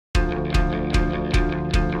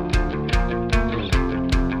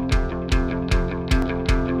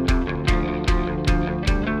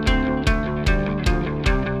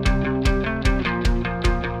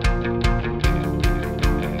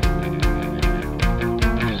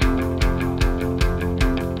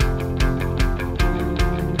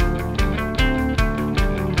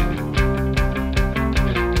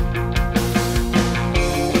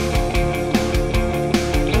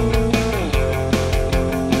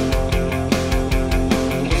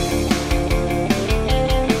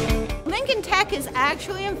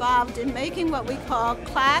actually involved in making what we call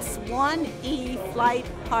Class 1E flight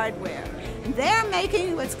hardware. They're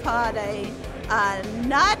making what's called a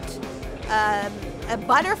nut, a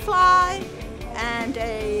butterfly, and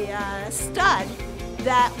a stud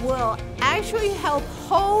that will actually help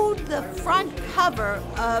hold the front cover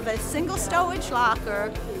of a single stowage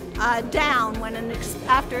locker down when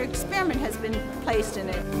after an experiment has been placed in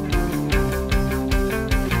it.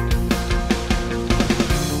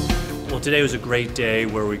 Well, today was a great day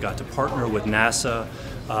where we got to partner with NASA.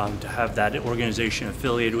 To have that organization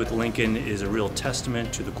affiliated with Lincoln is a real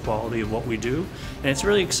testament to the quality of what we do. And it's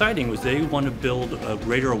really exciting because they want to build a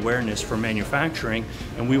greater awareness for manufacturing,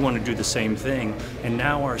 and we want to do the same thing. And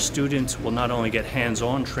now our students will not only get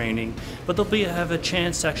hands-on training, but they'll have a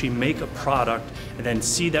chance to actually make a product and then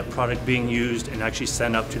see that product being used and actually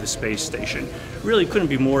sent up to the space station. Really couldn't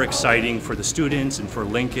be more exciting for the students and for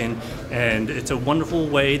Lincoln, and it's a wonderful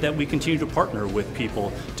way that we continue to partner with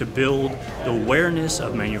people to build the awareness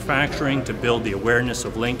of manufacturing, to build the awareness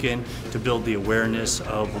of Lincoln, to build the awareness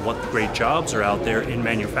of what great jobs are out there in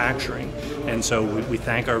manufacturing. And so we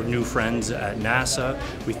thank our new friends at NASA,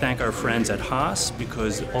 we thank our friends at Haas,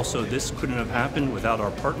 because also this couldn't have happened without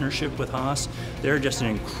our partnership with Haas. They're just an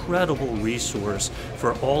incredible resource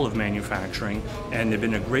for all of manufacturing, and they've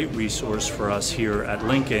been a great resource for us here at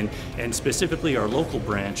Lincoln, and specifically our local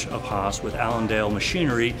branch of Haas with Allendale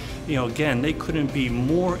Machinery. You know, again, they couldn't be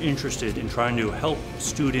more interested in trying to help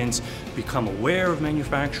students become aware of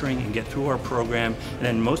manufacturing and get through our program, and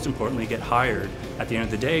then most importantly get hired. At the end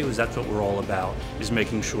of the day, that's what we're all about, is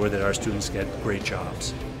making sure that our students get great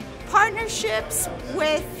jobs. Partnerships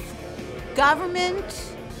with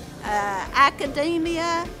government,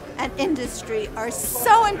 academia, and industry are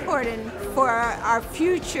so important for our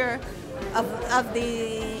future of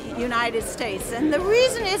the United States. And the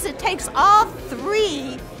reason is it takes all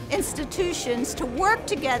three institutions to work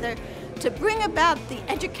together to bring about the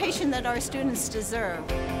education that our students deserve.